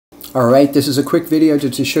Alright, this is a quick video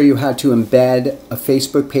to show you how to embed a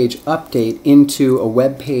Facebook page update into a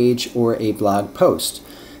web page or a blog post.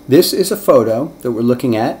 This is a photo that we're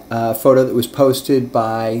looking at, a photo that was posted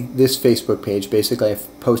by this Facebook page. Basically,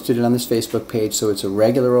 I've posted it on this Facebook page, so it's a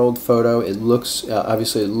regular old photo. It looks,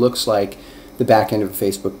 obviously it looks like the back end of a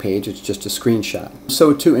Facebook page. It's just a screenshot.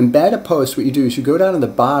 So to embed a post, what you do is you go down to the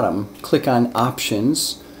bottom, click on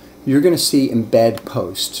Options. You're going to see Embed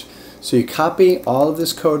Post. So you copy all of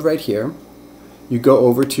this code right here. You go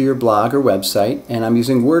over to your blog or website, and I'm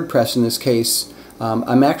using WordPress in this case.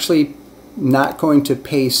 I'm actually not going to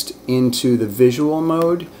paste into the visual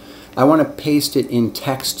mode. I want to paste it in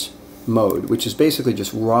text mode, which is basically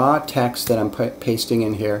just raw text that I'm pasting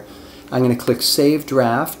in here. I'm going to click Save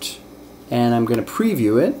Draft, and I'm going to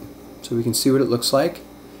preview it so we can see what it looks like.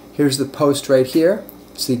 Here's the post right here.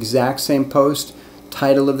 It's the exact same post.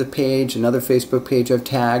 Title of the page, another Facebook page I've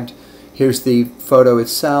tagged. Here's the photo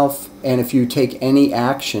itself, and if you take any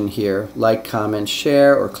action here, like, comment,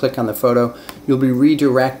 share, or click on the photo, you'll be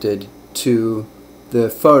redirected to the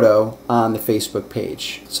photo on the Facebook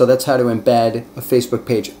page. So that's how to embed a Facebook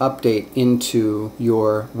page update into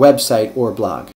your website or blog.